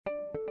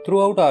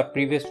Throughout our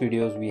previous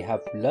videos, we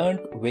have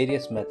learned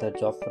various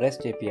methods of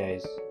REST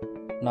APIs.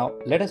 Now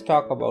let us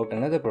talk about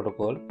another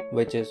protocol,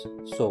 which is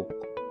SOAP.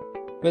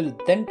 We'll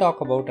then talk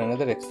about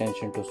another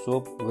extension to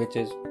SOAP, which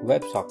is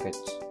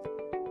Websockets.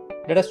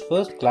 Let us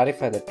first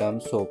clarify the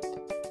term SOAP.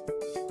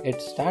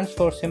 It stands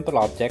for Simple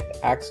Object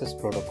Access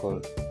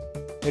Protocol.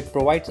 It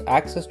provides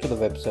access to the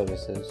web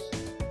services.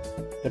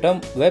 The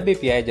term Web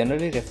API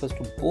generally refers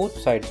to both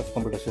sides of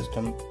computer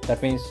system,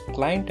 that means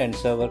client and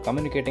server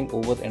communicating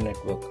over a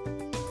network.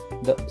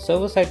 The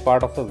server-side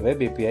part of a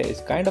Web API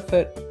is kind of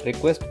a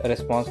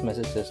request-response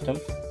message system,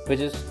 which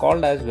is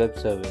called as web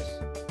service.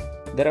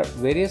 There are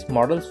various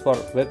models for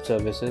web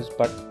services,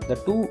 but the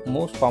two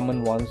most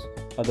common ones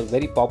or the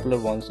very popular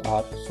ones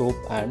are SOAP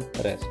and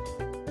REST.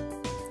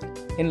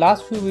 In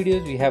last few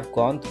videos, we have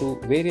gone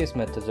through various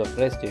methods of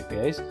REST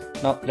APIs.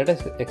 Now let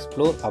us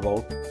explore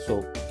about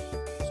SOAP.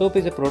 SOAP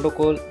is a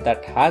protocol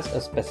that has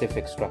a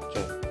specific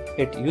structure.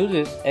 It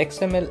uses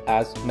XML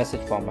as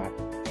message format,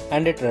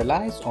 and it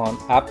relies on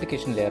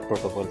application layer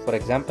protocol, for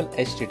example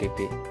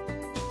HTTP.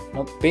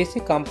 Now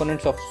basic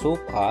components of SOAP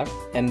are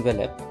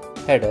envelope,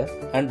 header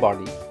and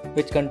body,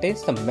 which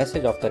contains the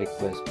message of the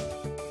request.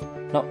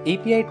 Now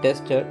API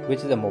Tester, which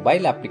is a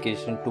mobile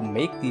application to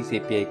make these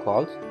API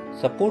calls,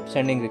 supports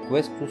sending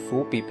requests to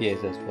SOAP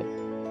APIs as well.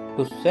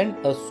 To send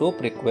a SOAP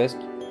request,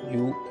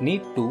 you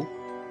need to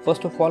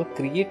first of all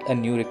create a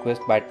new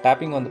request by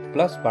tapping on the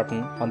plus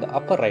button on the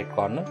upper right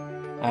corner,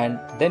 and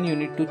then you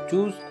need to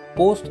choose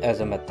post as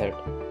a method.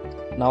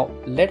 Now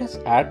let us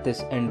add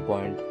this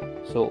endpoint.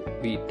 So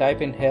we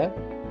type in here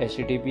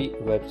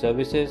HTTP web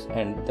services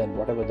and then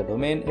whatever the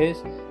domain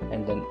is,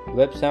 and then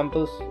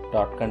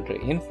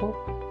websamples.countryinfo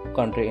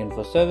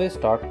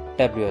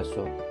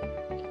service.wso.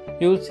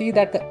 You will see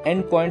that the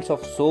endpoints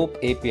of SOAP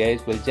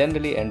APIs will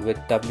generally end with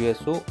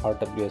WSO or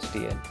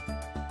WSDL.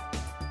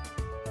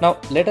 Now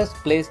let us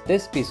place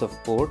this piece of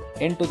code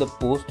into the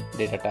post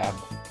data tab.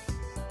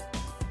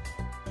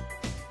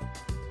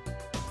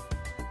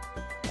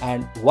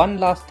 And one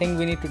last thing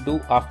we need to do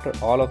after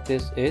all of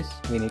this is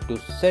we need to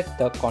set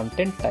the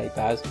content type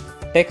as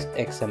text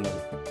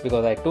XML,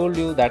 because I told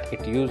you that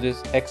it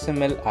uses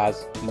XML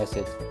as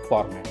message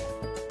format.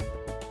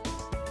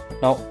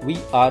 Now we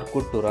are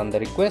good to run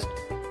the request.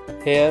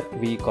 Here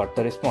we got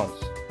the response.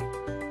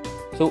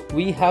 So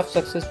we have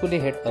successfully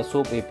hit a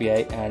SOAP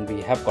API and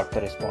we have got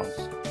the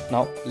response.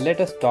 Now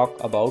let us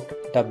talk about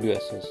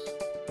WSS.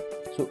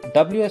 So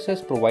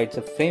WSS provides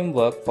a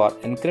framework for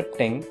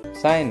encrypting,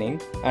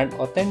 signing and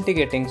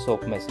authenticating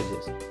SOAP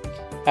messages.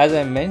 As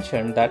I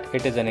mentioned that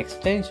it is an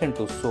extension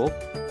to SOAP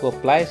to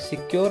apply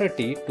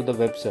security to the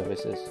web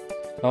services.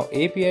 Now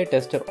API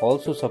Tester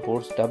also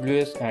supports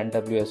WS and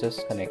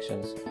WSS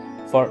connections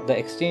for the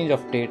exchange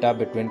of data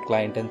between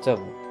client and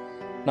server.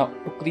 Now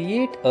to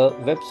create a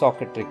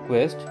WebSocket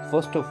request,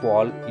 first of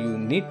all you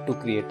need to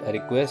create a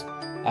request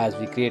as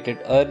we created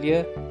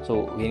earlier.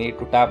 So we need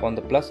to tap on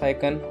the plus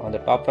icon on the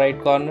top right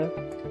corner,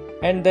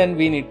 and then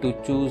we need to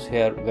choose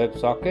here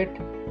WebSocket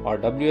or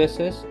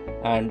WSS,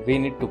 and we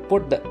need to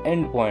put the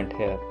endpoint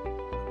here.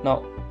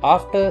 Now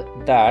after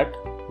that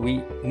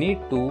we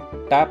need to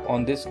tap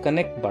on this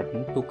connect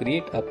button to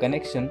create a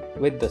connection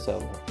with the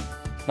server.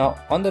 Now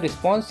on the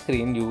response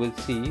screen you will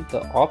see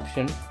the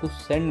option to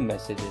send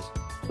messages.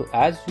 So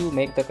as you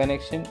make the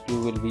connection, you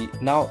will be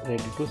now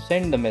ready to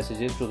send the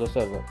messages to the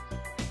server.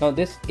 Now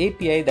this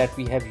API that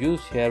we have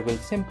used here will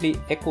simply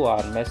echo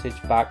our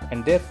message back,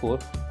 and therefore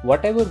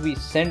whatever we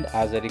send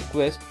as a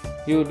request,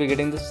 you will be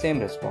getting the same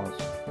response.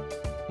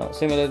 Now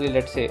similarly,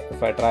 let's say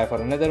if I try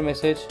for another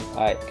message,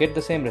 I get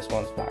the same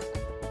response back.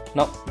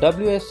 Now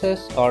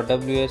WSS or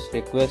WS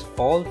request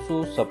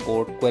also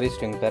support query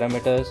string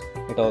parameters,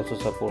 it also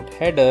supports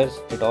headers,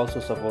 it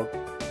also supports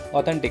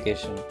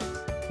authentication.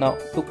 Now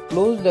to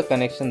close the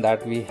connection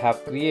that we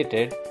have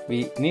created,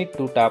 we need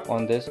to tap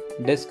on this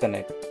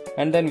disconnect,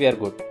 and then we are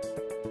good.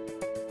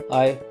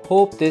 I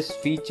hope this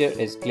feature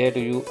is clear to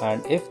you,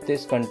 and if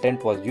this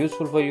content was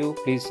useful for you,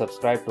 please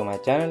subscribe to my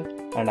channel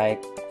and I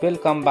will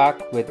come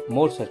back with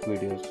more such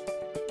videos.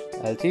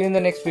 I'll see you in the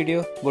next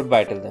video.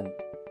 Goodbye till then.